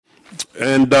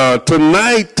And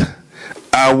tonight,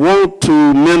 I want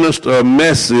to minister a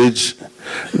message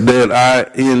that I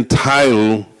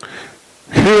entitle,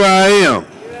 Here I Am,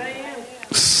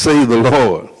 Say the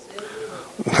Lord.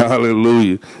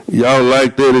 Hallelujah. Y'all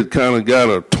like that? It kind of got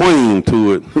a twang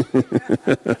to it.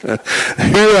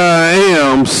 Here I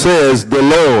am, says the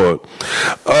Lord.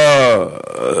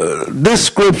 This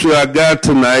scripture I got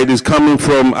tonight is coming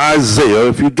from Isaiah.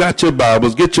 If you got your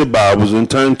Bibles, get your Bibles and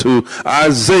turn to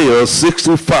Isaiah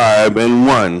 65 and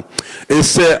 1. It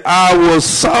said, I was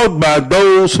sought by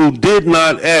those who did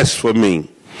not ask for me.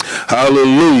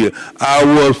 Hallelujah. I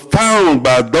was found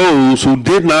by those who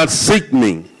did not seek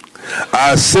me.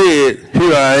 I said,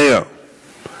 here I am.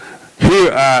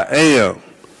 Here I am,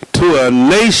 to a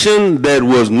nation that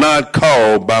was not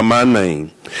called by my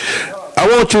name. I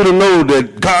want you to know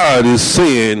that God is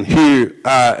saying, here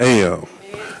I am.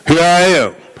 Here I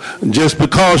am. Just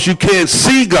because you can't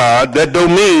see God, that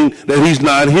don't mean that he's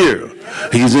not here.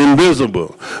 He's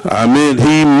invisible. I mean,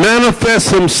 he manifests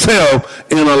himself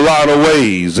in a lot of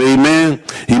ways. Amen.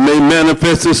 He may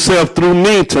manifest himself through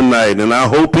me tonight, and I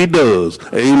hope he does.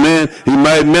 Amen. He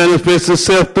might manifest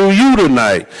himself through you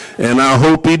tonight, and I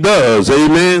hope he does.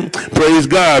 Amen. Praise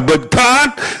God. But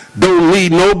God don't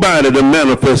need nobody to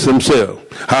manifest himself.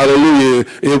 Hallelujah.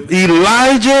 If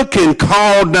Elijah can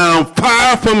call down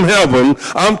fire from heaven,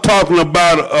 I'm talking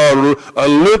about a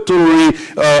literally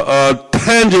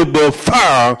tangible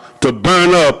fire to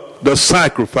burn up the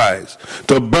sacrifice,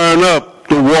 to burn up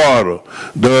the water,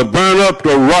 to burn up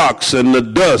the rocks and the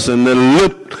dust and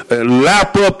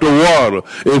lap up the water.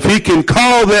 If he can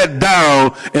call that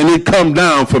down and it come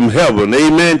down from heaven,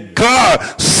 amen,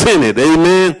 God sent it,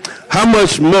 amen. How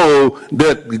much more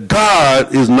that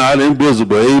God is not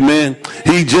invisible, amen.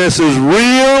 He just as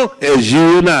real as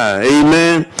you and I,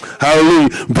 amen. Hallelujah.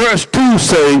 Verse 2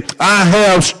 say, I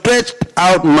have stretched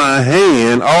out my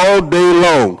hand all day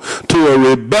long to a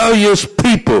rebellious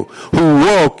people who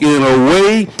walk in a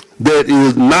way that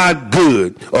is not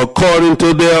good according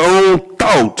to their own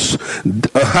thoughts.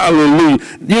 Hallelujah.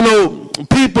 You know,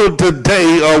 people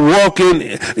today are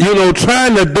walking,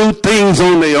 trying to do things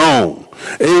on their own.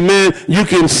 Amen. You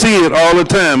can see it all the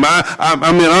time.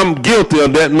 I mean, I'm guilty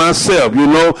of that myself.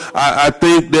 I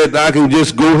think that I can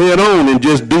just go head on and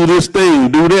just do this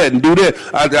thing, do that, and do that.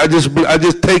 I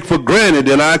just take for granted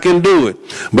that I can do it.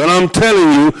 But I'm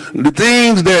telling you, the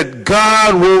things that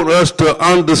God wants us to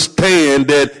understand,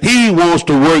 that he wants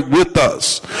to work with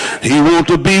us. He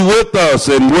wants to be with us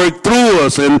and work through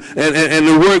us and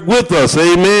to work with us.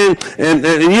 Amen. And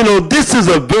this is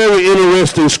a very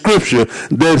interesting scripture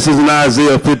that is in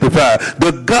Isaiah 55.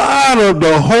 The God of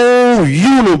the whole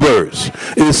universe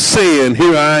is saying,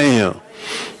 here I am.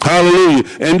 Hallelujah.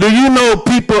 And do you know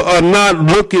people are not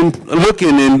looking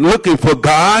for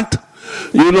God?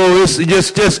 It's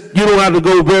just you don't have to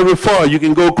go very far. You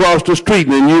can go across the street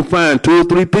and you'll find 2 or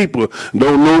 3 people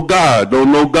don't know God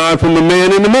from the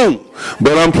man in the moon.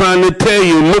 But I'm trying to tell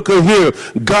you, look at here.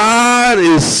 God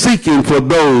is seeking for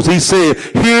those. He said,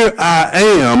 here I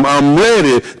am. I'm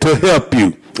ready to help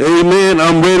you. Amen.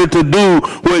 I'm ready to do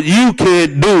what you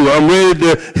can't do. I'm ready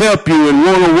to help you and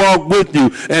want to walk with you.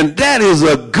 And that is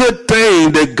a good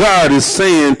thing that God is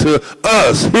saying to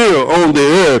us here on the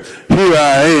earth. Here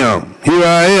I am. Here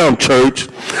I am, church.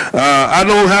 I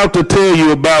don't have to tell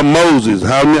you about Moses.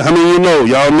 How many of you know?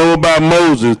 Y'all know about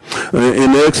Moses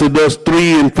in Exodus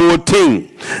 3 and 14.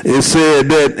 It said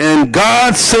that, and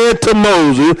God said to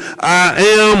Moses, I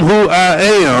am who I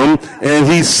am. And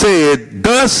he said,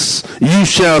 thus you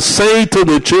shall say to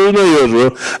the children of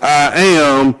Israel, I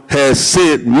am has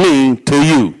sent me to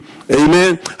you.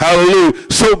 Amen. Hallelujah.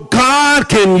 So God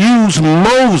can use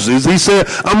Moses. He said,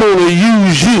 I'm going to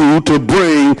use you to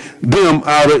bring them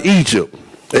out of Egypt.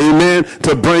 Amen.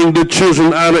 To bring the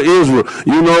children out of Israel.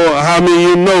 How many of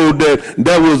you know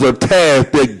that was a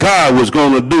task that God was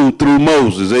going to do through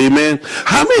Moses? Amen.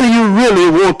 How many of you really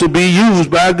want to be used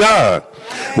by God?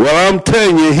 Well, I'm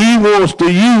telling you, he wants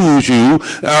to use you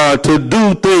to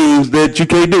do things that you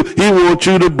can't do. He wants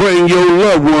you to bring your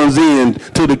loved ones in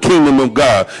to the kingdom of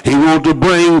God. He wants to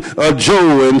bring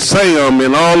Joe and Sam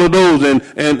and all of those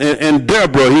and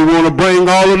Deborah. He wants to bring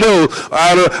all of those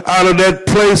out of that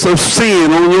place of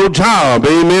sin on your job.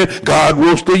 Amen. God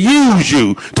wants to use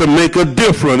you to make a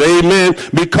difference. Amen.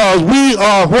 Because we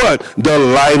are what? The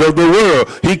light of the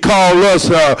world. He called us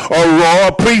a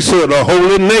royal priesthood, a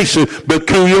holy nation,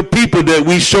 peculiar people, that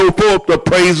we show forth the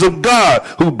praise of God,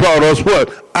 who brought us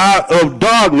what? Out of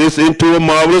darkness into a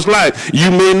marvelous light.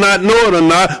 You may not know it or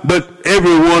not, but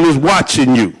everyone is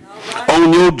watching you.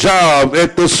 On your job,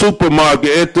 at the supermarket,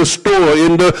 at the store,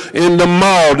 in the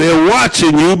mall, they're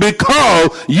watching you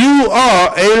because you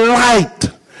are a light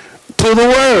to the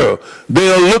world.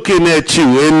 They are looking at you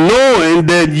and knowing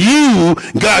that you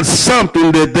got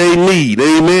something that they need.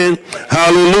 Amen.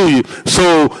 Hallelujah.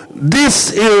 So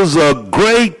this is a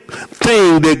great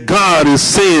thing that God is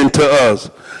saying to us.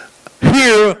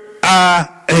 Here I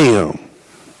am.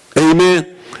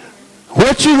 Amen.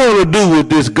 What you going to do with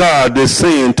this God that's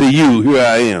saying to you, here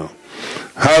I am?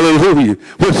 Hallelujah.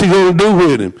 What's he going to do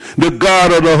with him? The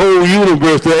God of the whole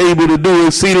universe, they're able to do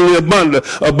exceedingly abundant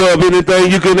above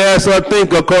anything you can ask or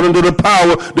think, according to the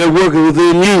power that worketh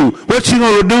within you. What you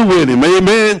going to do with him?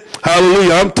 Amen.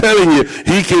 Hallelujah. I'm telling you,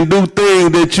 he can do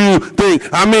things that you think.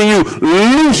 I mean, you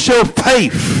lose your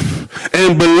faith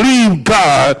and believe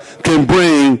God can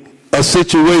bring a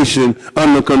situation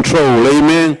under control.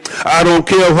 Amen. I don't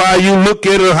care how you look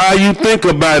at it or how you think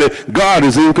about it. God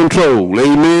is in control.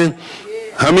 Amen.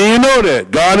 I mean, you know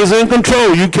that. God is in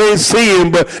control. You can't see him,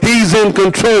 but he's in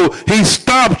control. He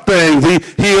stops things. He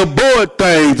aborts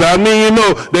things. I mean, you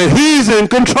know that he's in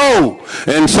control.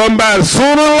 And somebody,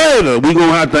 sooner or later, we're going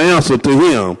to have to answer to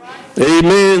him.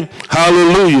 Amen.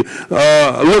 Hallelujah.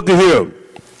 Look at here.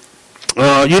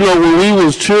 You know, when we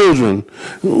was children,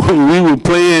 we were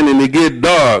playing and it get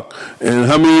dark. And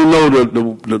how many you know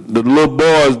the little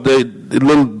boys, your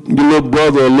little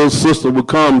brother or little sister would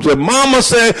come and say, Mama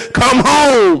said, come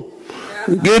home.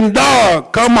 It's getting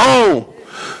dark. Come home.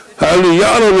 Hallelujah.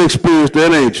 Y'all don't experience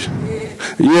that, ain't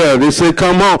you? Yeah, they say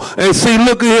come home. And see,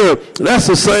 look at here. That's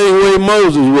the same way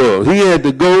Moses was. He had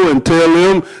to go and tell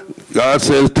them, God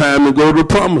said it's time to go to the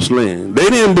promised land. They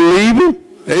didn't believe him.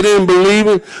 They didn't believe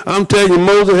it. I'm telling you,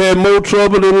 Moses had more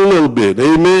trouble than a little bit.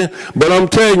 Amen. But I'm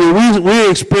telling you, we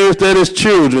experienced that as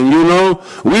children, you know.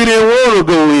 We didn't want to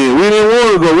go in. We didn't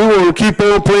want to go. We want to keep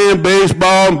on playing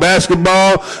baseball and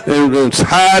basketball and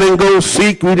hide and go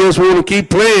seek. We just want to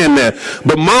keep playing that.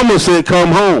 But Mama said, come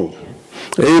home.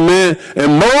 Amen.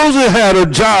 And Moses had a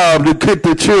job to get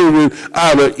the children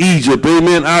out of Egypt,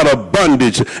 amen, out of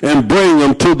bondage and bring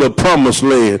them to the promised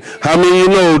land. How many of you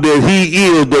know that he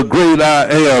is the great I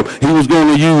am? He was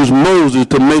going to use Moses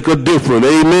to make a difference,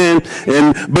 amen.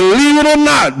 And believe it or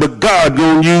not, but God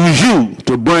going to use you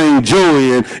to bring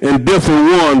joy and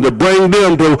different ones, to bring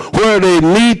them to where they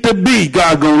need to be.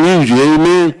 God going to use you,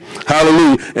 amen.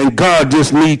 Hallelujah. And God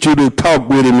just needs you to talk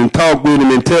with him and tell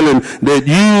him that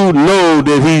you know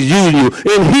that he's using you.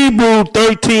 In Hebrews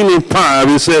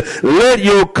 13:5, it said, let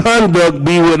your conduct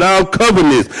be without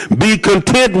covetousness. Be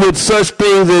content with such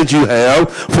things as you have,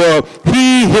 for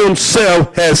he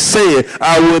himself has said,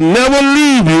 I will never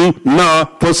leave you nor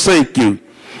forsake you.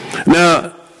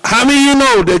 Now, how many of you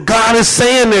know that God is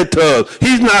saying that to us?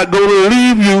 He's not going to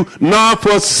leave you nor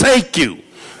forsake you.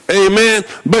 Amen.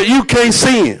 But you can't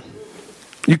see him.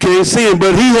 You can't see him.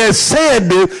 But he has said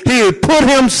this. He has put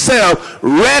himself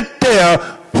right there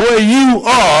where you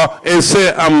are and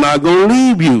said, I'm not going to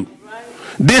leave you.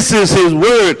 This is his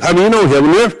word. I mean, you know, heaven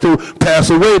and earth to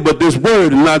pass away, but this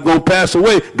word is not going to pass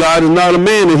away. God is not a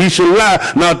man that he should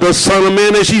lie, not the son of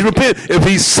man that she repent. If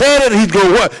he said it, he's going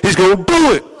to what? He's going to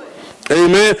do it.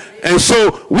 Amen. And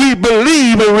so we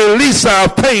believe and release our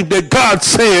faith that God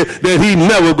said that he's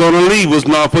never going to leave us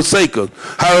nor forsake us.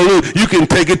 Hallelujah. You can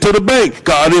take it to the bank.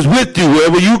 God is with you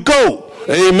wherever you go.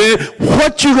 Amen.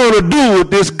 What you going to do with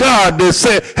this God that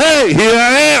said, hey, here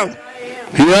I am.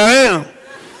 Here I am.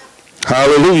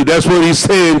 Hallelujah. That's what he's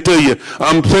saying to you.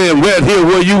 I'm saying right here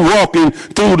where you walking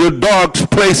through the dark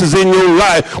places in your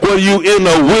life, where you in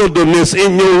the wilderness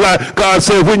in your life. God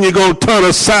said, when you going to turn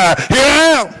aside, here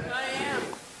I am.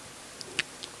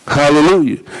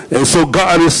 Hallelujah. And so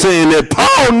God is saying that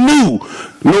Paul knew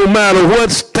no matter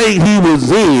what state he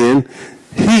was in,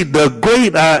 the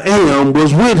great I am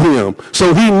was with him.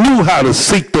 So he knew how to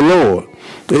seek the Lord.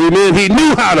 Amen. He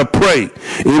knew how to pray.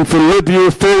 In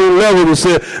Philippians 4:11 it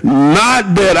said,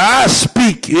 not that I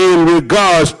speak in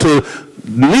regards to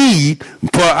need,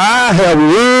 for I have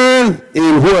learned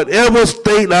in whatever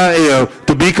state I am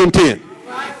to be content.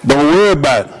 Don't worry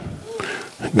about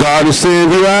it. God is saying,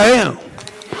 here I am.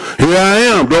 Here I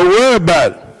am. Don't worry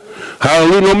about it.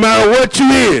 Hallelujah. No matter what you're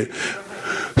in,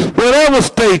 whatever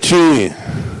state you're in,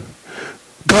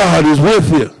 God is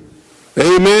with you.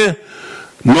 Amen.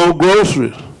 No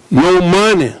groceries, no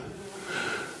money,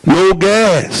 no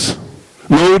gas,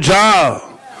 no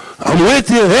job. I'm with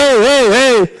you.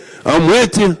 Hey. I'm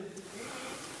with you.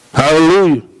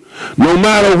 Hallelujah. No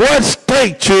matter what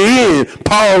state you're in,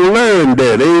 Paul learned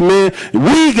that. Amen.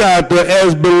 We got to,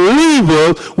 as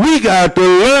believers, we got to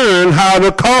learn how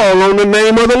to call on the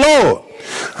name of the Lord.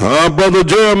 Brother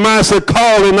Jeremiah said,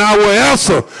 call and I will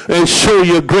answer and show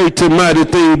you great and mighty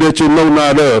things that you know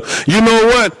not of. You know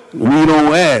what? We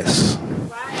don't ask.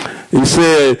 He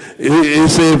said,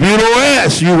 if you don't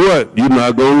ask, you what? You're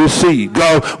not going to receive.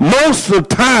 God, most of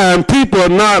the time, people are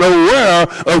not aware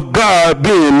of God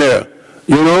being there.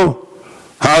 You know?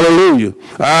 Hallelujah.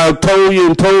 I've told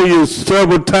you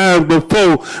several times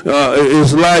before,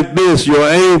 it's like this. Your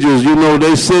angels, you know,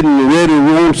 they sitting ready,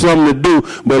 want something to do,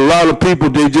 but a lot of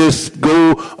people, they just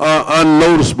go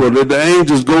unnoticeable. The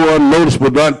angels go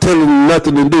unnoticeable, not telling them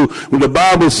nothing to do. When the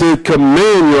Bible said,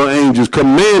 command your angels,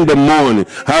 command the morning.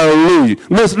 Hallelujah.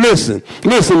 Listen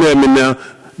at me now.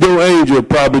 Your angel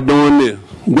probably doing this,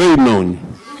 waiting on you.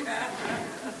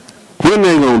 When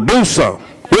they going to do something?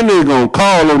 When they going to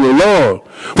call on the Lord?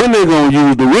 When they going to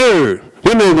use the word?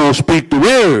 When they going to speak the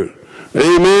word?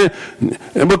 Amen.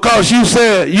 And because you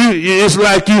said, it's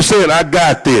like you said, I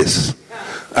got this.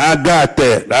 I got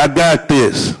that. I got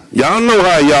this. Y'all know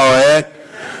how y'all act.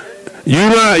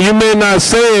 You may not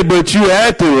say it, but you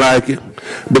acting like it.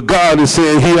 But God is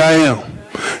saying, here I am.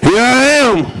 Here I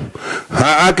am.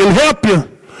 I can help you.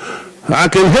 I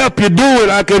can help you do it.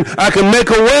 I can make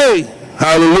a way.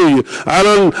 Hallelujah. I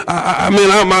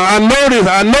know this.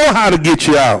 I know how to get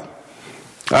you out.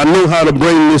 I know how to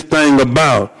bring this thing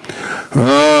about.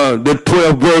 The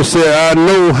 12th verse said, I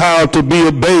know how to be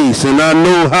abased, and I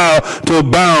know how to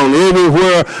abound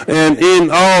everywhere, and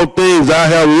in all things I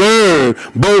have learned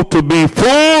both to be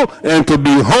full and to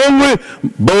be hungry,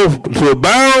 both to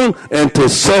abound and to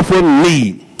suffer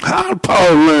need. How did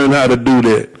Paul learn how to do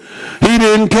that? He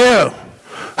didn't care.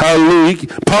 Hallelujah.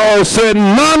 Paul said,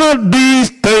 none of these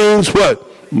things, what?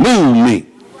 Move me.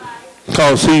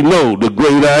 Because he know the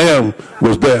great I am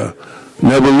was there.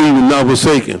 Never leaving, never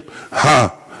forsaken.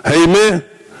 Amen.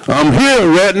 I'm here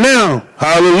right now.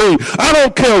 Hallelujah. I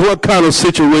don't care what kind of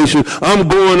situation. I'm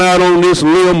going out on this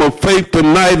limb of faith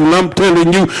tonight, and I'm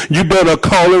telling you, you better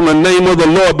call on the name of the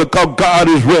Lord, because God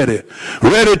is ready.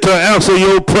 Ready to answer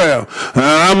your prayer.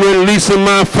 I'm releasing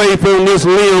my faith on this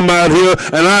limb out here,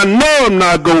 and I know I'm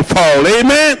not going to fall.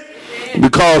 Amen.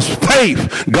 Because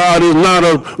faith, God is not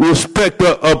a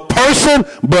respecter of person,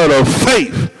 but of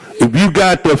faith. If you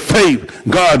got the faith,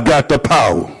 God got the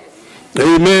power.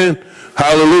 Amen.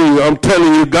 Hallelujah. I'm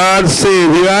telling you, God is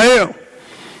saying, here I am.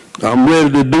 I'm ready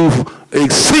to do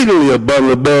exceedingly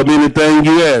above anything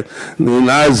you ask. In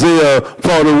Isaiah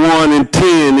 41 and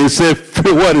 10, it said,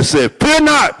 what it said? Fear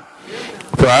not,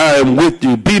 for I am with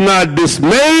you. Be not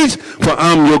dismayed, for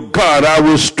I'm your God. I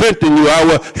will strengthen you. I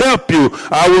will help you.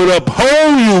 I will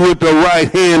uphold you with the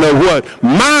right hand of what?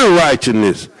 My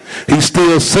righteousness. He's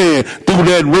still saying through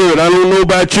that word. I don't know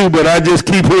about you, but I just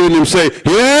keep hearing him say,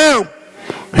 here I am.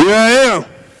 Here I am.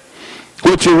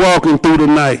 What you walking through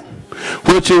tonight?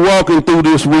 What you walking through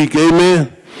this week?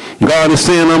 Amen. God is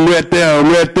saying, I'm right there. I'm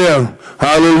right there.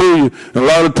 Hallelujah. A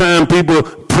lot of time people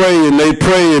pray and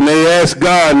they ask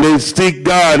God and they seek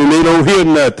God and they don't hear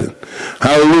nothing.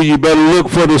 Hallelujah. You better look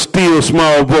for the still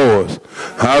small voice.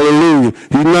 Hallelujah.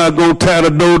 He's not going to tear the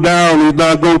door down. He's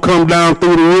not going to come down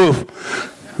through the roof.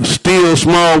 Still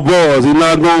small voice. He's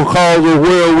not going to cause a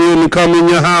whirlwind to come in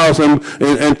your house and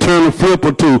turn a flip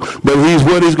or two. But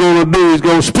what he's going to do, he's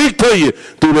going to speak to you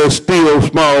through that still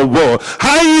small voice.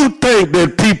 How you think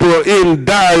that people are in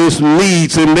direst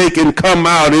needs and they can come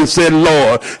out and say,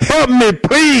 Lord, help me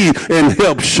please, and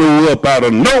help show up out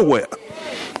of nowhere?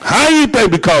 How you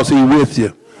think? Because he's with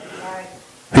you.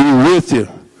 He's with you.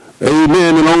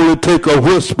 Amen. And only take a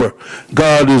whisper.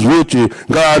 God is with you.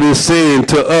 God is saying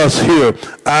to us here,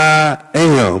 I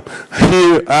am.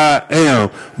 Here I am.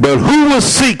 But who will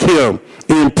seek him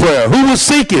in prayer? Who will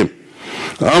seek him?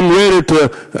 I'm ready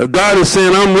to, God is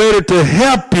saying, I'm ready to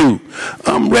help you.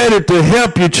 I'm ready to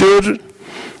help you, children.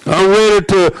 I'm ready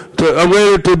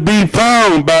to be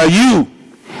found by you.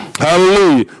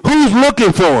 Hallelujah. Who's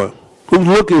looking for him? Who's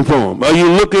looking for him? Are you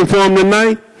looking for him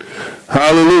tonight?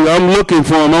 Hallelujah. I'm looking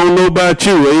for him. I don't know about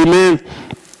you. Amen.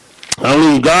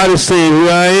 Hallelujah. God is saying,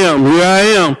 here I am. Here I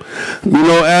am. You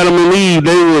know, Adam and Eve,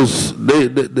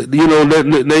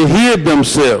 they hid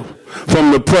themselves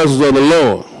from the presence of the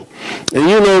Lord. And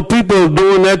you know, people are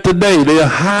doing that today. They are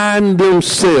hiding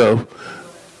themselves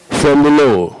from the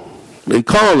Lord. They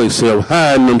call themselves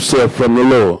hiding themselves from the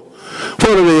Lord. What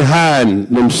are they hiding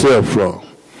themselves from?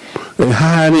 They're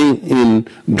hiding in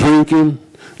drinking.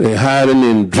 They're hiding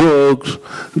in drugs.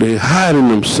 They're hiding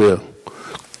themselves.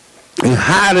 They're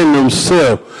hiding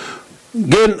themselves.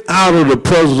 Getting out of the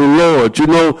presence of the Lord. You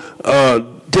know,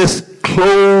 just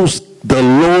close the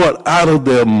Lord out of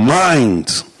their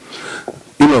minds.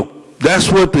 You know,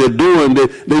 that's what they're doing.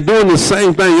 They're doing the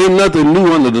same thing. Ain't nothing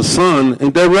new under the sun.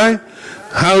 Ain't that right?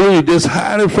 Hallelujah. Just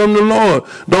hiding from the Lord.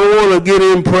 Don't want to get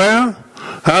in prayer.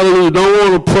 Hallelujah.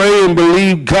 Don't want to pray and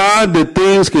believe God that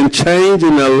things can change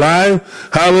in their life.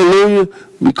 Hallelujah.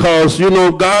 Because,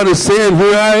 God is saying,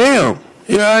 here I am.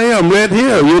 Here I am, right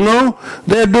here,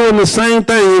 They're doing the same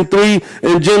thing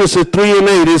in Genesis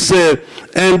 3:8. It said,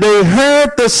 and they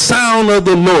heard the sound of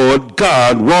the Lord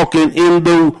God walking in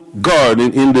the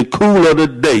garden in the cool of the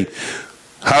day.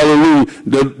 Hallelujah.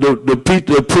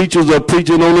 The preachers are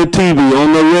preaching on the TV,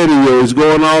 on the radio. It's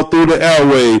going all through the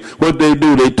airwaves. What they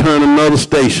do, they turn another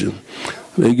station.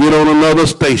 They get on another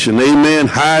station, amen,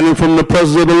 hiding from the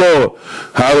presence of the Lord.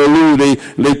 Hallelujah.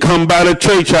 They come by the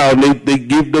church house. They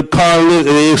give the car,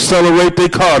 they accelerate their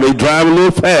car. They drive a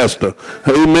little faster.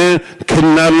 Amen.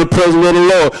 Getting out of the presence of the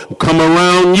Lord. Come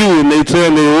around you and they tell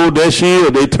me, oh, there she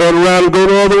is. They turn around and go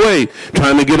the other way,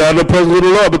 trying to get out of the presence of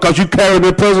the Lord because you carry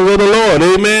the presence of the Lord.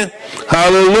 Amen.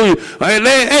 Hallelujah.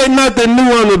 There ain't nothing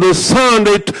new under the sun.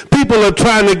 People are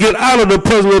trying to get out of the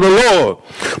presence of the Lord.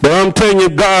 But I'm telling you,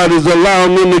 God is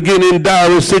allowing them to get in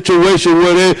dire situation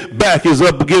where their back is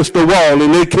up against the wall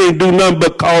and they can't do nothing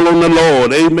but call on the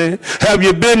Lord. Amen. Have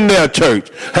you been there, church?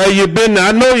 Have you been there?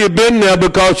 I know you've been there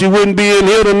because you wouldn't be in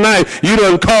here tonight. You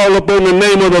done call up on the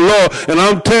name of the Lord. And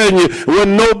I'm telling you,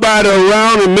 when nobody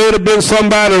around, it may have been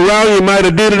somebody around, you might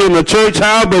have did it in the church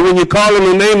house, but when you call in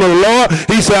the name of the Lord,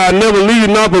 he said, I never leave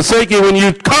you nor forsake you. When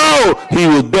you call, he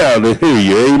was there to hear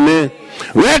you. Amen.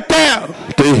 Right there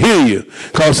to hear you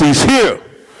because he's here.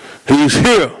 He's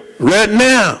here right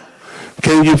now.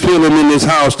 Can you feel him in this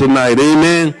house tonight?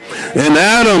 Amen. And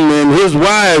Adam and his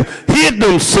wife hid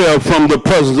themselves from the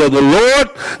presence of the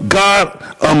Lord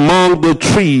God among the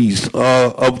trees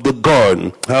of the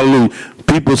garden. Hallelujah.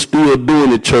 People still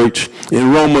doing it, church.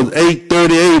 In Romans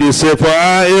 8:38, it said, for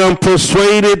I am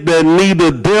persuaded that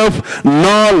neither death,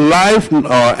 nor life,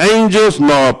 nor angels,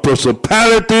 nor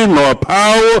principality, nor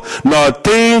power, nor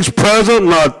things present,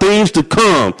 nor things to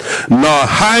come, nor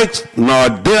heights, nor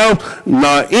depth,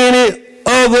 nor any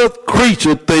other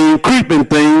creature thing, creeping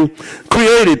thing,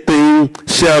 created thing,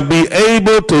 shall be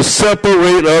able to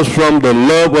separate us from the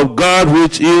love of God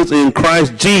which is in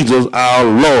Christ Jesus our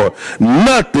Lord.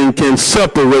 Nothing can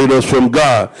separate us from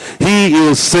God. He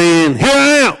is saying, here I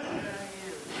am.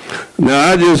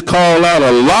 Now I just call out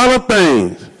a lot of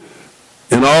things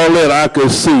and all that I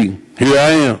could see. Here I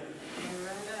am.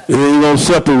 It ain't going to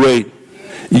separate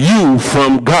you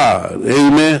from God.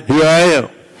 Amen. Here I am.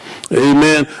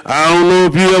 Amen. I don't know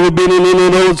if you ever been in any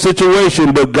of those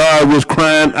situations, but God was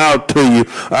crying out to you.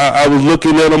 I was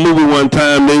looking at a movie one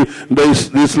time.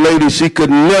 This lady, she could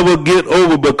never get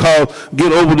over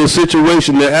the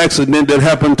situation, the accident that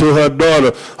happened to her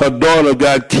daughter. Her daughter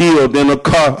got killed in a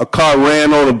car. A car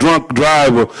ran on a drunk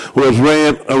driver,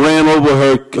 ran over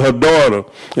her daughter.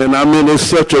 And I mean, it's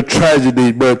such a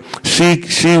tragedy, but she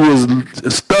was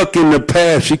stuck in the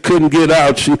past. She couldn't get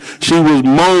out. She was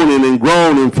moaning and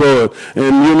groaning for it.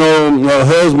 And her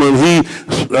husband, he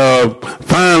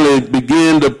finally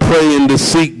began to pray and to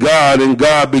seek God, and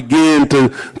God began to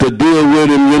deal with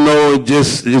him. It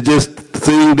just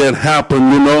thing that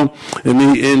happened, and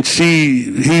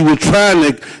he was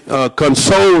trying to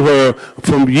console her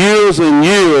from years and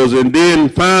years, and then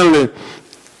finally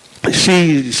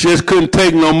she just couldn't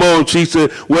take no more. She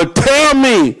said, well, tell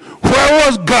me, where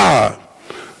was God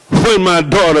when my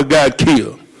daughter got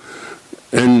killed?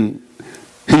 And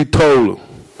he told her.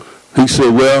 He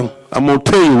said, well, I'm going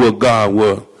to tell you what God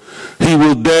was. He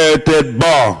was there at that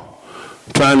bar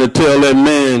trying to tell that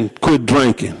man quit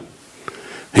drinking.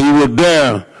 He was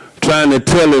there trying to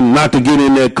tell him not to get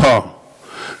in that car.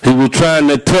 He was trying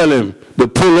to tell him to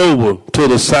pull over to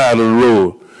the side of the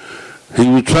road. He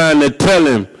was trying to tell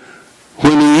him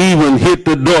when he even hit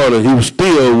the daughter, he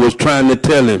still was trying to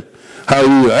tell him.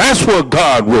 Hallelujah. That's what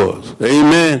God was.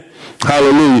 Amen.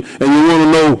 Hallelujah. And you want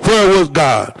to know, where was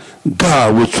God?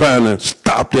 God was trying to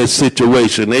stop that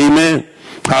situation. Amen.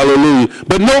 Hallelujah.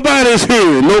 But nobody's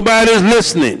hearing. Nobody's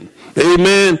listening.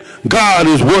 Amen. God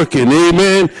is working.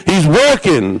 Amen. He's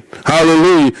working.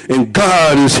 Hallelujah. And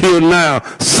God is here now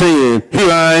saying, here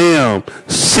I am.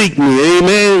 Seek me.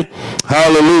 Amen.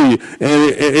 Hallelujah.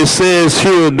 And it says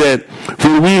here that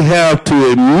when we have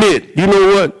to admit, you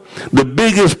know what? The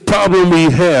biggest problem we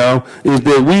have is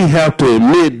that we have to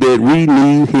admit that we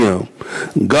need him.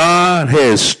 God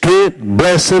has strength,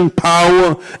 blessing,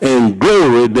 power, and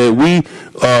glory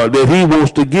that he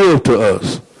wants to give to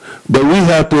us. But we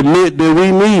have to admit that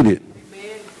we need it.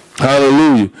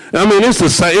 Hallelujah. I mean, it's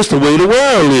the way the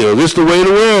world is. It's the way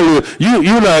the world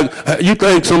is. You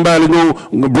think somebody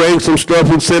gonna bring some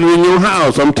stuff and set it in your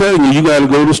house. I'm telling you, you got to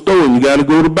go to the store and you got to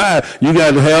go to buy it. You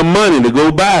got to have money to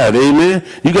go buy it. Amen.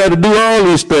 You got to do all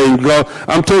these things. God,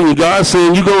 I'm telling you, God's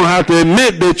saying you're going to have to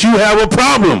admit that you have a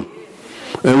problem.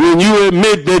 And when you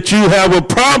admit that you have a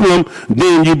problem,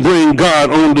 then you bring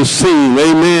God on the scene.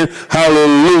 Amen.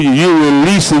 Hallelujah. You're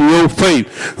releasing your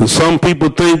faith. And some people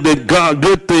think that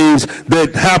good things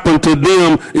that happen to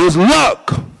them is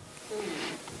luck.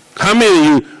 How many of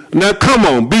you, now come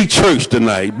on, be church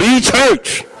tonight. Be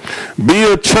church. Be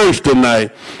a church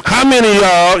tonight. How many of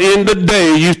y'all in the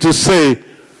day used to say,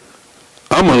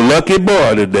 I'm a lucky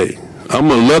boy today.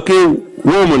 I'm a lucky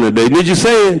woman today. Did you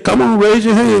say it? Come on, raise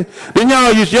your hand. Then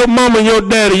your mama and your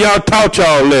daddy, y'all taught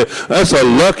y'all that. That's a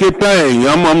lucky thing.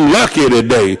 I'm lucky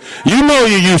today. You know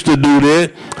you used to do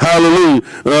that.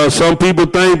 Hallelujah. Some people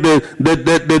think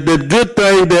that good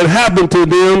thing that happened to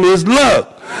them is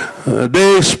luck.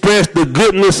 They express the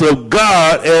goodness of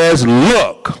God as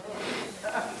luck.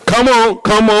 Come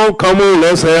on.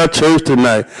 Let's have church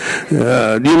tonight.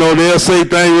 They'll say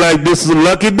things like, this is a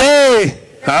lucky day.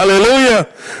 Hallelujah.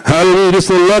 Hallelujah.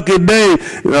 This is a lucky day.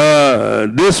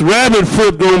 This rabbit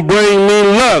foot gonna bring me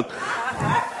luck.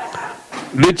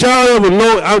 Did y'all ever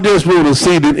know? I just want to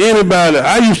see, did anybody,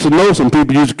 I used to know some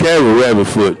people used to carry a rabbit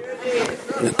foot.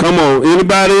 Come on.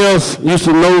 Anybody else used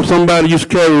to know somebody used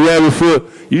to carry a rabbit foot?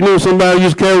 You know somebody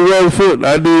used to carry a rabbit foot?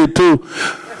 I did too.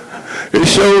 It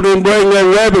sure didn't bring that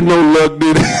rabbit no luck,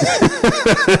 did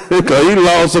it? Because he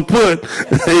lost a foot.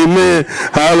 Amen.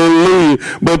 Hallelujah.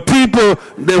 But people,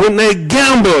 when they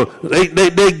gamble,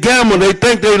 they gamble, they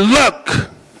think they luck.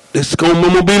 I'm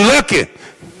going to be lucky.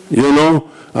 You know,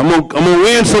 I'm gonna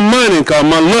win some money because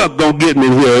my luck gonna get me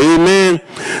here. Amen.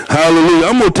 Hallelujah.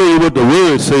 I'm gonna tell you what the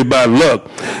words say about luck.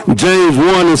 James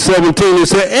 1:17, it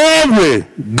said, every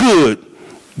good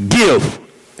gift,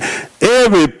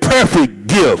 every perfect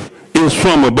gift is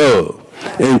from above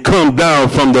and come down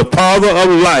from the Father of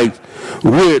lights,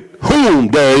 with whom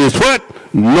there is what?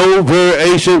 No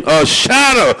variation or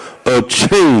shadow of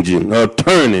changing or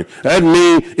turning. That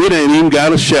means it ain't even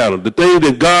got a shadow. The thing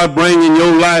that God brings in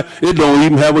your life, it don't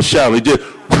even have a shadow. It just,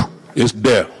 it's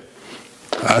there.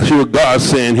 I hear God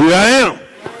saying, here I am.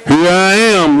 Here I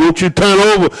am. Won't you turn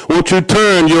over? Won't you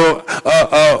turn your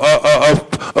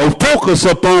focus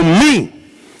upon me?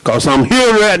 Because I'm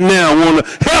here right now. I want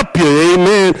to help you.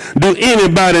 Amen. Do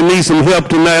anybody need some help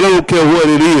tonight? I don't care what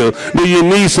it is. Do you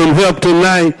need some help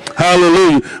tonight?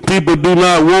 Hallelujah. People do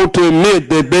not want to admit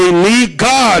that they need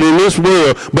God in this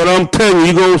world. But I'm telling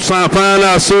you, you're going to find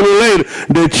out sooner or later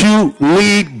that you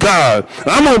need God.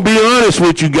 I'm going to be honest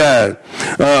with you guys.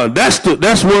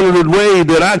 That's one of the ways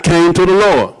that I came to the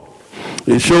Lord.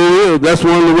 It sure is. That's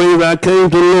one of the ways I came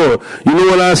to the Lord. You know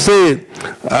what I said?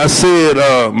 I said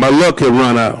my luck had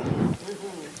run out.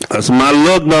 I said, my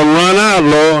luck done run out,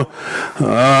 Lord.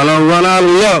 I done run out of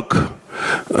luck.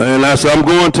 And I said, I'm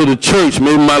going to the church.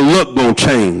 Maybe my luck going to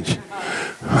change.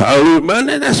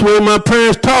 That's what my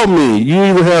parents taught me. You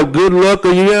either have good luck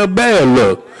or you have bad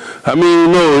luck. I mean, you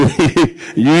know,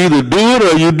 you either do it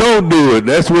or you don't do it.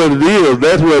 That's what it is.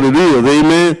 That's what it is.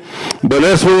 Amen. But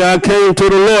that's where I came to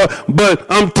the Lord. But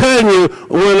I'm telling you,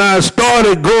 when I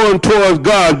started going towards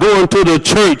God, going to the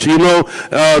church, you know,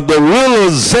 the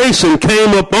realization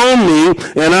came upon me,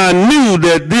 and I knew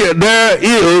that there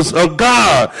is a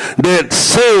God that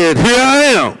said, here I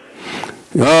am.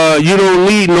 You don't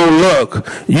need no luck.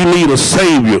 You need a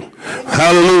Savior.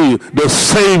 Hallelujah. The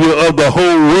Savior of the whole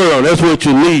world. That's what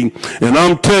you need. And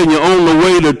I'm telling you, on the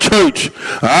way to church,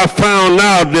 I found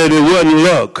out that it wasn't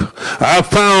luck. I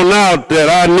found out that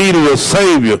I needed a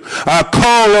Savior. I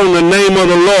called on the name of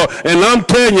the Lord. And I'm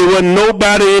telling you, wasn't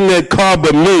nobody in that car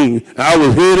but me. I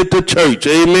was headed to church.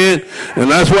 Amen.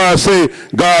 And that's why I say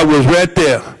God was right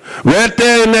there. Right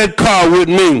there in that car with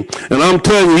me. And I'm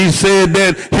telling you, he said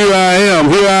that, here I am,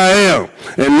 here I am.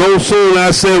 And no sooner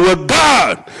I said, well,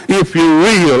 God, if you're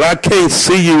real, I can't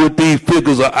see you with these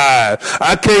figures of eyes.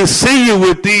 I can't see you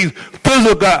with these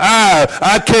physical eyes.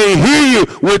 I can't hear you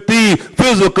with these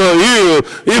physical ears.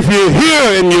 If you're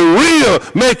here and you're real,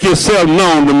 make yourself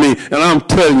known to me. And I'm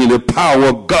telling you, the power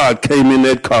of God came in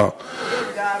that car.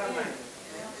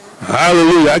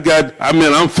 Hallelujah.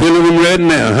 I'm feeling him right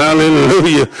now.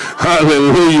 Hallelujah.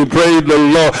 Hallelujah. Praise the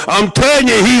Lord. I'm telling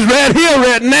you, he's right here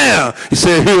right now. He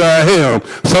said, here I am.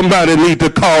 Somebody need to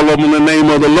call him in the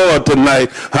name of the Lord tonight.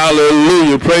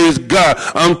 Hallelujah. Praise God.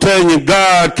 I'm telling you,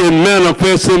 God can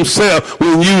manifest himself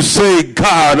when you say,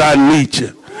 God, I need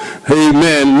you.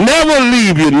 Amen. Never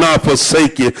leave you, nor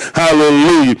forsake you.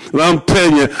 Hallelujah. I'm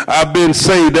telling you, I've been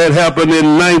saved. That happened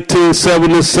in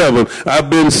 1977. I've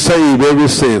been saved ever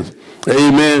since.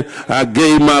 Amen. I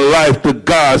gave my life to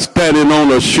God, standing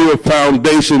on a sure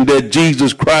foundation that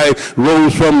Jesus Christ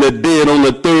rose from the dead on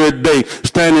the third day.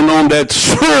 Standing on that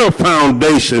sure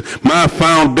foundation. My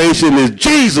foundation is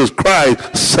Jesus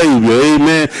Christ, Savior.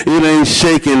 Amen. It ain't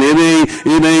shaking. It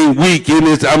ain't weak.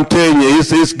 I'm telling you,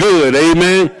 it's good.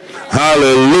 Amen.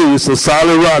 Hallelujah. It's a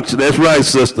solid rock. That's right,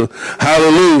 sister.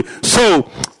 Hallelujah.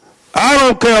 So, I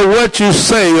don't care what you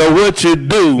say or what you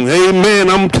do. Amen.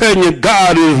 I'm telling you,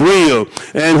 God is real.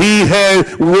 And he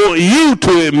has want you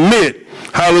to admit,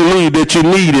 hallelujah, that you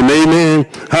need him. Amen.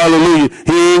 Hallelujah.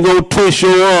 He ain't going to twist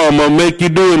your arm or make you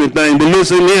do anything. But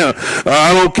listen here.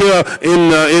 I don't care.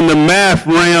 In the math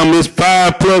realm, it's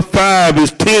 5 plus 5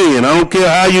 is 10. I don't care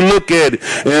how you look at it.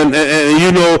 And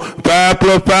you know, 5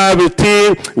 plus 5 is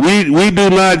 10. We do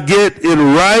not get it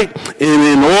right and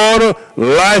in order,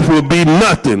 life will be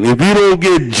nothing. If you don't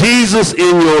get Jesus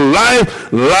in your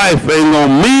life, life ain't going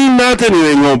to mean nothing.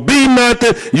 It ain't going to be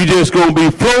nothing. You just going to be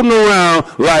floating around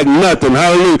like nothing.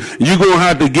 Hallelujah. You're going to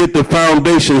have to get the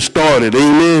foundation started.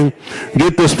 Amen.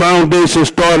 Get this foundation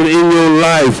started in your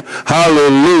life.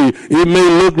 Hallelujah. It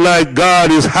may look like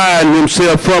God is hiding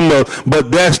himself from us,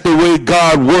 but that's the way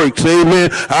God works.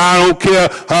 Amen. I don't care.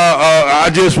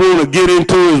 I just want to get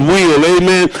into his will.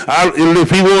 Amen. And if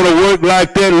he want to work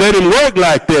like that, let him work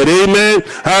like that. Amen.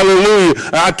 Hallelujah.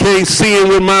 I can't see him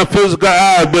with my physical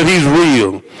eyes, but he's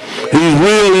real. He's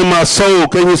real in my soul.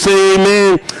 Can you say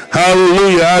amen?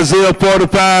 Hallelujah. Isaiah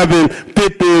 45 and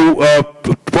 50,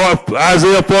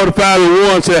 Isaiah 45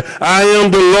 and 1 said, I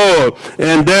am the Lord,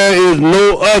 and there is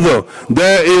no other.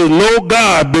 There is no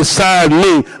God beside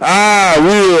me. I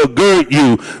will gird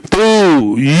you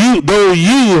through you, though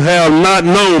you have not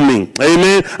known me.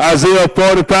 Amen. Isaiah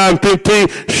 45 and 15,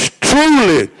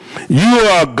 truly you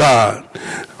are God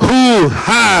who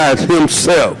hides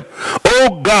himself.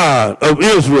 O God of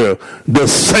Israel, the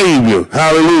Savior.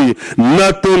 Hallelujah.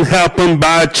 Nothing happened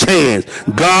by chance.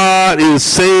 God is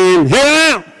saying, here I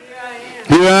am.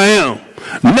 Here I am.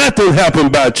 Nothing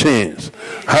happened by chance.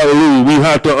 Hallelujah. We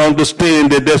have to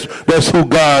understand that that's who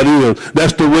God is.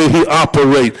 That's the way he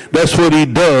operates. That's what he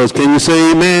does. Can you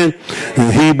say amen?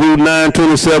 In Hebrews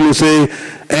 9:27 say,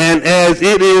 and as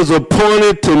it is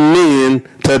appointed to men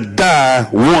to die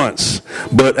once,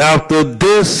 but after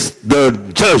this the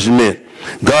judgment.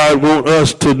 God wants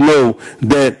us to know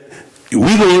that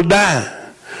we're going to die.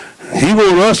 He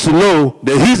wants us to know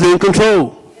that he's in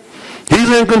control. He's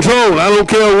in control. I don't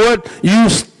care what you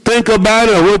think about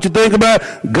it or what you think about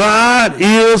it. God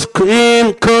is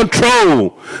in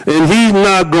control. And he's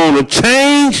not going to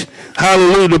change.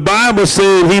 Hallelujah. The Bible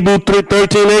says in Hebrews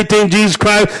 3:13-18, Jesus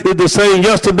Christ is the same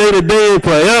yesterday, today, and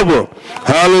forever.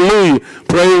 Hallelujah.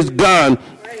 Praise God.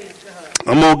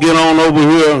 I'm going to get on over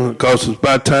here because it's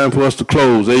about time for us to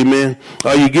close. Amen.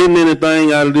 Are you getting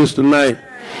anything out of this tonight?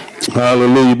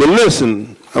 Hallelujah. But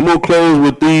listen, I'm going to close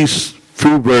with these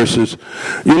few verses.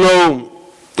 You know,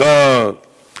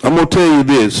 I'm going to tell you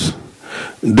this,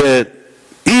 that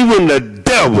even the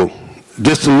devil,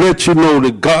 just to let you know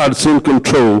that God's in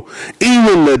control,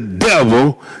 even the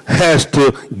devil has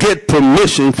to get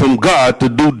permission from God to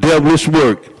do devilish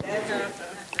work.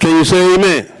 Can you say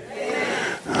amen?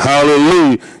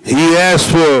 Hallelujah. He asked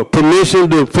for permission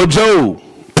for Job,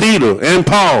 Peter, and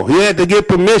Paul. He had to get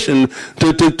permission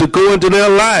to go into their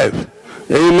life.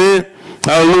 Amen.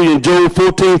 Hallelujah. In Job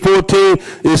 14:14,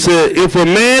 it said, if a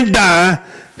man die,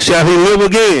 shall he live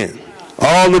again?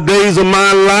 All the days of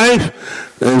my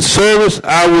life and service,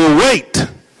 I will wait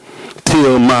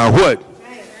till my what?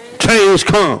 Change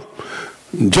come.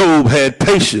 Job had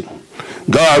patience.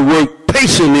 God worked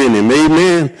patient in him.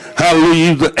 Amen.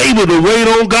 Hallelujah. He was able to wait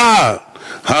on God.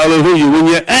 Hallelujah. When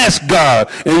you ask God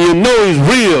and you know he's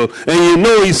real and you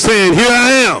know he's saying, here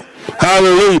I am.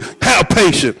 Hallelujah. Have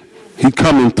patience. He's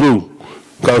coming through.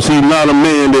 Because he's not a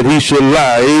man that he should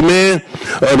lie. Amen.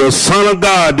 Or the Son of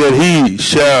God that he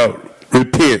shall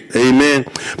repent. Amen.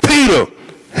 Peter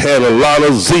had a lot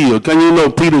of zeal. Can you know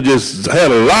Peter just had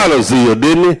a lot of zeal,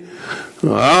 didn't he?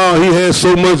 Oh, he had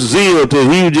so much zeal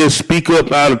that he would just speak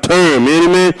up out of term.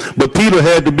 Amen. But Peter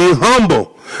had to be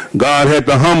humble. God had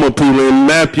to humble Peter. In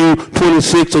Matthew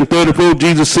 26:34,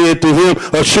 Jesus said to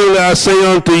him, surely I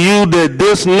say unto you that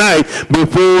this night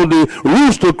before the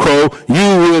rooster crow,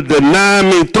 you will deny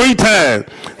me 3 times.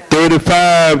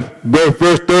 35,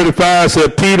 verse 35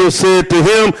 said, Peter said to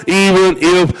him, even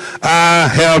if I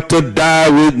have to die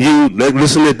with you,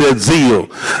 listen to that zeal,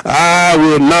 I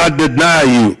will not deny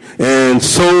you. And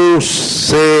so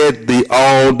said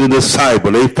all the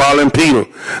disciples. They following Peter.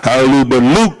 Hallelujah. But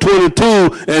Luke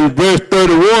 22 and verse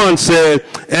 31 said,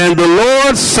 and the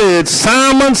Lord said,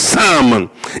 Simon, Simon,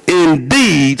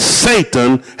 indeed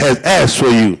Satan has asked for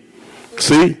you.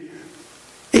 See?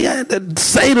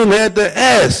 Satan had to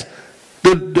ask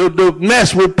to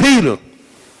mess with Peter.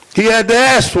 He had to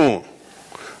ask for him.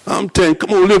 I'm telling you,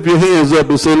 come on, lift your hands up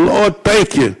and say, Lord,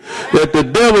 thank you that the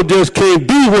devil just can't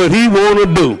do what he want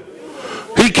to do.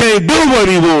 He can't do what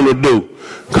he want to do.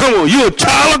 Come on, you're a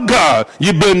child of God.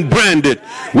 You've been branded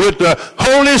with the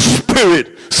Holy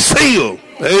Spirit seal.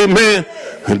 Amen.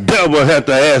 The devil had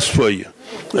to ask for you.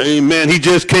 Amen. He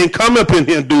just can't come up in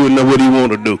here doing what he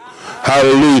want to do.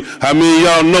 Hallelujah. I mean,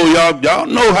 y'all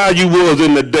know how you was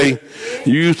in the day.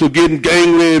 You used to get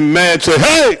angry and mad, say,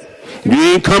 hey, you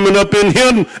ain't coming up in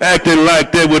here acting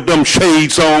like that with them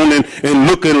shades on and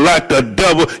looking like the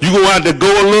devil. You gonna have to go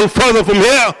a little further from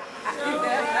here.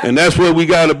 And that's where we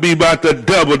got to be about the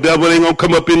devil. Devil ain't going to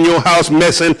come up in your house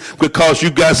messing because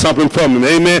you got something from him.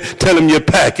 Amen. Tell him you're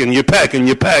packing. Amen.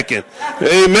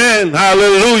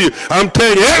 Hallelujah. I'm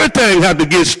telling you, everything has to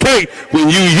get straight when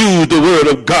you use the word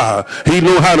of God. He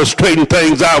know how to straighten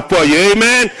things out for you.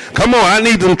 Amen. Come on. I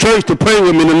need them church to pray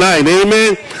with me tonight.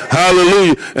 Amen.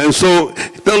 Hallelujah. And so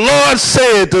the Lord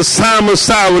said to Simon,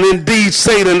 Simon, indeed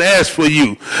Satan asked for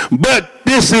you. But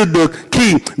this is the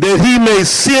key, that he may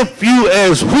sift you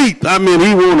as wheat. I mean,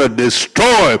 he want to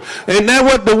destroy him. Ain't that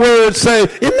what the word say?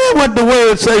 Isn't that what the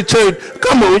word say, church?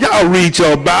 Come on, y'all read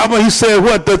your Bible. He said,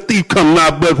 what the thief come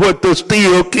not, but what to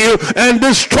steal, kill, and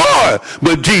destroy.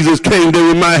 But Jesus came that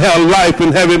we might have life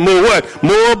and have it more what?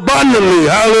 More abundantly.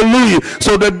 Hallelujah.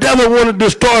 So the devil wanted to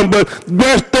destroy him. But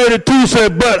verse 32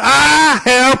 said, but I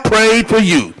have prayed for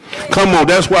you. Come on,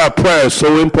 that's why prayer is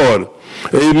so important.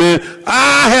 Amen.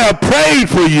 I have prayed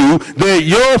for you that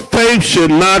your faith should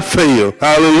not fail.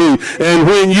 Hallelujah. And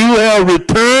when you have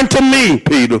returned to me,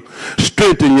 Peter,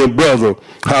 strengthen your brother.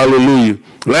 Hallelujah.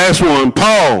 Last one,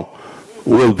 Paul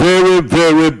was very,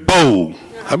 very bold.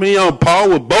 How many of y'all, Paul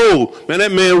was bold? Man,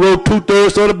 that man wrote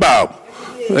 2/3 of the Bible.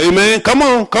 Amen. Come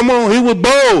on. He was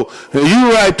bold. And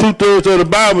you write 2/3 of the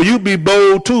Bible, you be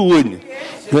bold too, wouldn't you?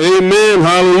 Amen.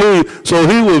 Hallelujah. So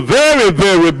he was very,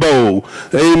 very bold.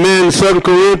 Amen. 2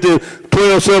 Corinthians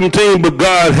 12:17, but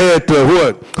God had to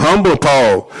what? Humble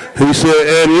Paul. He said,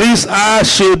 at least I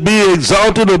should be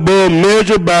exalted above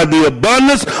measure by the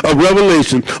abundance of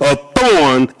revelation. A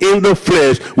thorn in the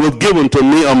flesh was given to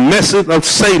me, a message of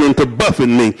Satan to buffet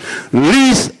me.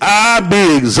 Least I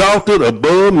be exalted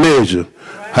above measure.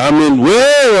 I mean,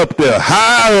 way up there,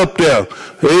 high up there.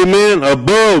 Amen.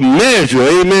 Above measure.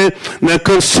 Amen. Now,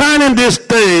 concerning this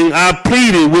thing, I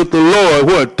pleaded with the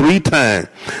Lord, 3 times,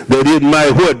 that it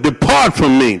might, depart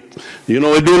from me. You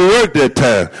know, it didn't work that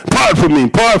time. Part from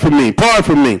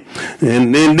me.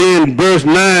 And then verse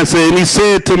 9 said, and he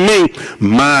said to me,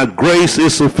 my grace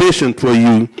is sufficient for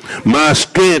you. My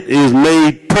strength is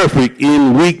made perfect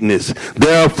in weakness.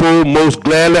 Therefore, most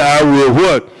gladly I will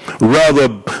rather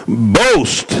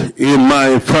boast in my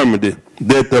infirmity,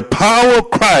 that the power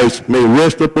of Christ may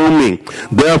rest upon me.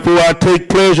 Therefore I take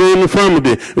pleasure in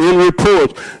infirmity, in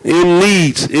reproach, in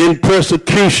needs, in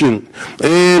persecution,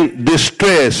 and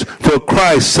distress for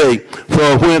Christ's sake.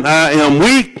 For when I am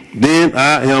weak, then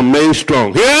I am made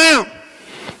strong. Here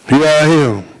I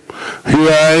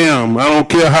am. I don't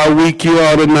care how weak you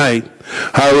are tonight.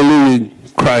 Hallelujah.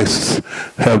 Christ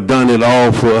have done it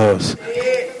all for us.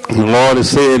 The Lord is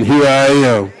saying, here I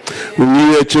am. When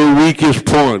you're at your weakest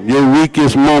point, your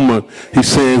weakest moment, he's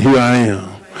saying, here I am.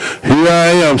 Here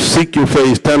I am. Seek your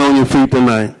face. Stand on your feet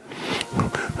tonight.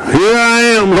 Here I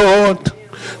am, Lord.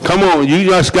 Come on. You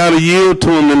just got to yield to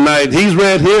him tonight. He's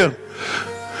right here.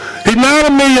 He's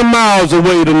not 1,000,000 miles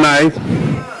away tonight.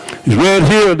 He's right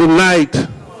here tonight.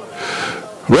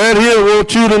 Right here, I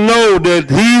want you to know that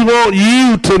he wants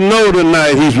you to know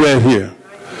tonight he's right here.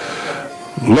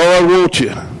 Lord wants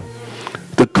you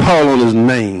to call on his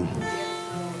name.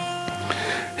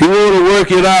 He wants to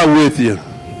work it out with you.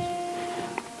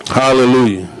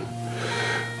 Hallelujah.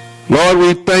 Lord,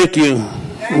 we thank you.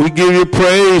 We give you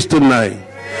praise tonight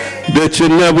that you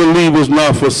never leave us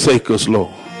nor forsake us,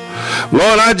 Lord.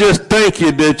 Lord, I just thank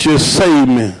you that you saved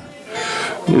me.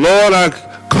 Lord, I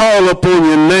call upon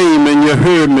your name and you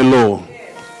heard me, Lord.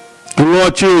 And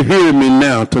Lord, you hear me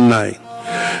now tonight.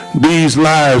 These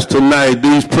lives tonight,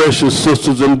 these precious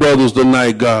sisters and brothers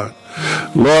tonight, God.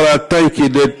 Lord, I thank you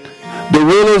that the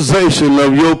realization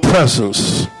of your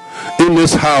presence in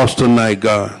this house tonight,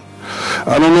 God.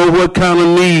 I don't know what kind of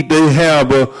need they have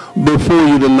before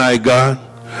you tonight, God.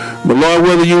 But Lord,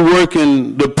 whether you work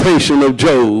in the patience of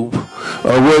Job,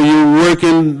 or whether you work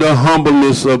in the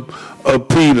humbleness of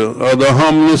Peter, or the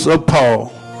humbleness of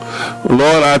Paul,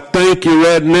 Lord, I thank you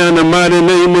right now in the mighty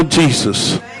name of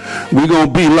Jesus. We're going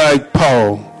to be like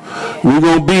Paul. We're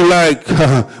going to be like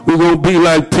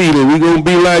Peter. We're going to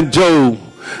be like Job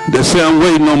that say, I'm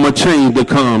waiting on my change to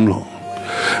come, Lord.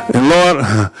 And Lord,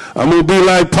 I'm going to be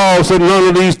like Paul said, none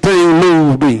of these things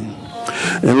move me.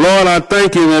 And Lord, I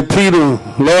thank you that Peter,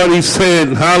 Lord, he said,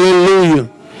 hallelujah.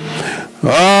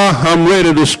 I'm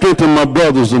ready to strengthen my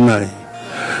brothers tonight.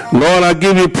 Lord, I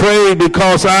give you praise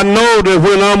because I know that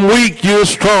when I'm weak, you're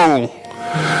strong.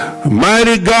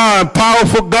 Mighty God,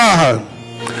 powerful God,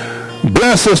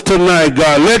 bless us tonight,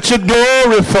 God. Let your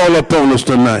glory fall upon us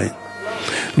tonight.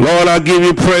 Lord, I give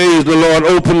you praise. The Lord,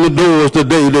 open the doors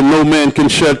today that no man can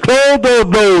shut. Close those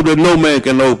doors that no man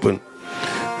can open.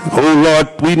 Oh,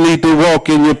 Lord, we need to walk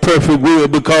in your perfect will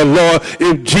because, Lord,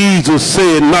 if Jesus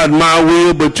said, not my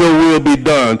will, but your will be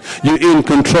done, you're in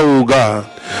control, God.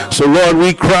 So, Lord,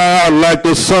 we cry out like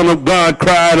the Son of God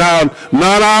cried out,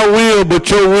 not our will, but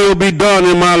your will be done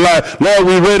in my life. Lord,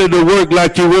 we're ready to work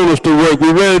like you want us to work.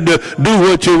 We're ready to do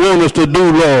what you want us to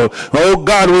do, Lord. Oh,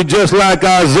 God, we just like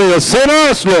Isaiah. Send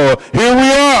us, Lord. Here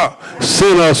we are.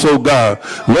 Send us, oh, God.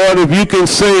 Lord, if you can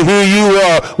say here you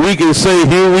are, we can say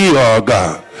here we are,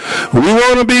 God. We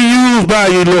want to be used by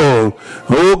you, Lord.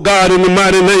 Oh, God, in the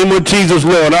mighty name of Jesus,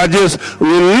 Lord, I just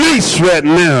release right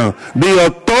now the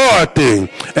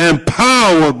authority and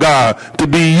power, God, to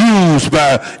be used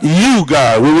by you,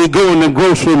 God, when we go in the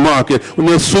grocery market, in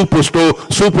the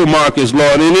supermarkets,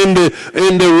 Lord, and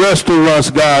in the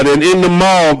restaurants, God, and in the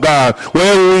mall, God,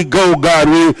 wherever we go, God,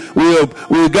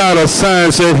 we got a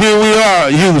sign saying, here we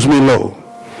are, use me, Lord.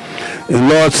 And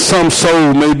Lord, some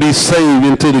soul may be saved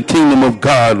into the kingdom of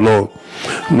God, Lord.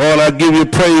 Lord, I give you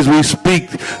praise. We speak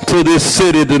to this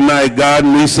city tonight, God,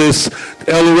 and we say,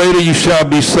 Elevator, you shall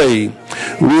be saved.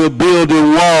 We're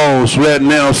building walls right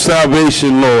now,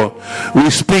 salvation, Lord. We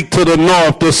speak to the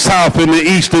north, the south, and the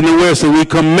east, and the west, and we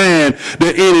command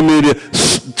the enemy to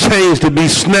chains to be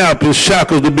snapped and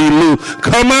shackles to be loosed.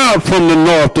 Come out from the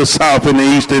north, the south, and the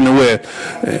east, and the west,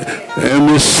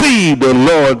 and receive the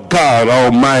Lord God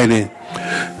Almighty.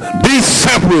 Be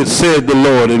separate, said the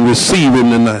Lord, and receive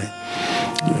him tonight.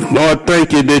 Lord,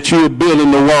 thank you that you're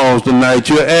building the walls tonight.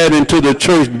 You're adding to the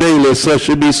church daily, such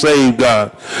should be saved,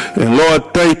 God. And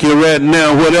Lord, thank you right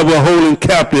now, whatever holding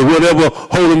captive, whatever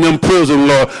holding them prison,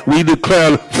 Lord, we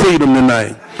declare freedom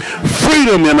tonight.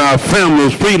 Freedom in our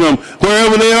families, freedom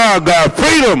wherever they are, God,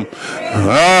 freedom.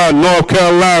 North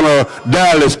Carolina,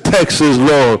 Dallas, Texas,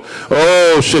 Lord.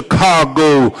 Oh,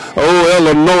 Chicago, oh,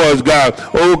 Illinois, God.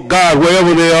 Oh, God,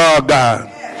 wherever they are, God.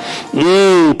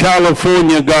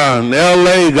 California, God,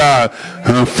 LA, God,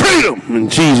 freedom in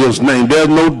Jesus' name. There's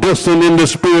no distance in the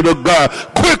Spirit of God.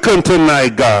 Quicken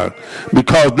tonight, God,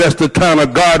 because that's the kind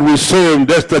of God we serve.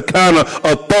 That's the kind of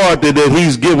authority that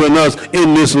he's given us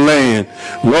in this land.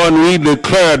 Lord, we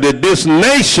declare that this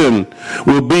nation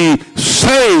will be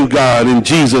saved, God, in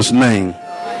Jesus' name.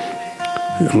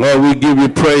 Lord, we give you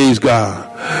praise, God,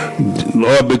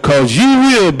 Lord, because you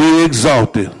will be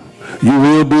exalted. You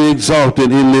will be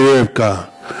exalted in the earth, God,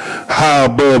 high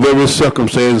above every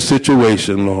circumstance and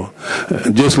situation, Lord.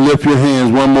 Just lift your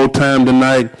hands one more time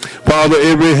tonight. Father,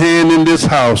 every hand in this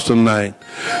house tonight,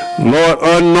 Lord,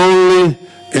 unknowingly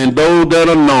and those that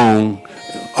are known,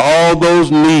 all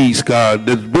those needs, God,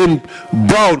 that's been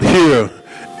brought here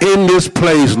in this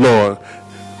place, Lord,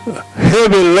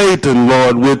 heavy laden,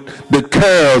 Lord, with the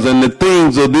cares and the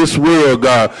things of this world,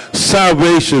 God.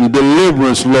 Salvation,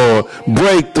 deliverance, Lord.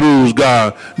 Breakthroughs,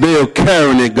 God. They are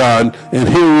carrying it, God. And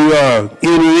here we are,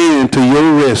 entering into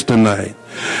your rest tonight.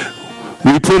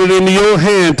 We put it into your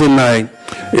hand tonight.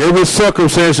 Every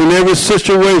circumstance and every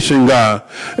situation, God.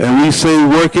 And we say,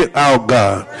 work it out,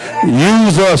 God.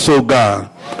 Use us, oh God,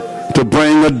 to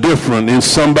bring a difference in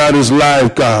somebody's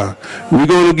life, God. We're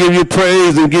going to give you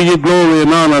praise and give you glory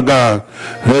and honor, God.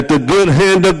 That the good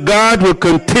hand of God will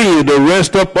continue to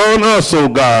rest upon us, oh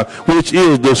God, which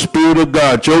is the Spirit of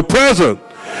God, your presence.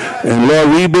 And Lord,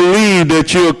 we believe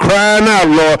that you're crying out,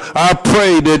 Lord. I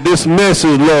pray that this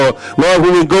message, Lord,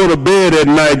 when we go to bed at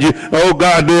night, oh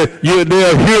God,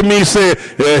 they'll hear me say,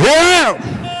 here I am.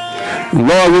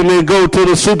 Lord, when they go to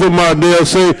the supermarket, they'll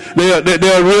say,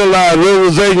 they'll realize,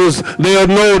 they'll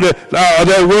know that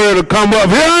that word will come up.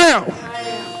 Here I am.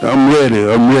 I'm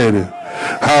ready.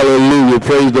 Hallelujah.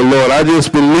 Praise the Lord. I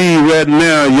just believe right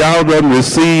now y'all done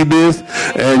received this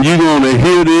and you're going to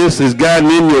hear this. It's gotten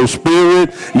in your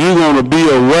spirit. You're going to be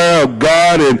aware of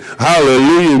God and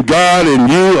hallelujah. God and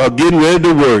you are getting ready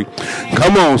to work.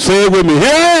 Come on, say it with me. Here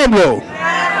I am, Lord.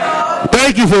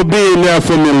 Thank you for being there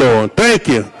for me, Lord. Thank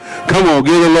you. Come on,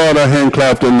 give the Lord a hand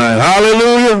clap tonight.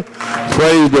 Hallelujah.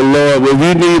 Praise the Lord. If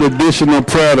you need additional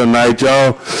prayer tonight,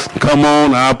 y'all, come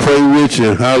on, I'll pray with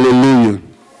you. Hallelujah.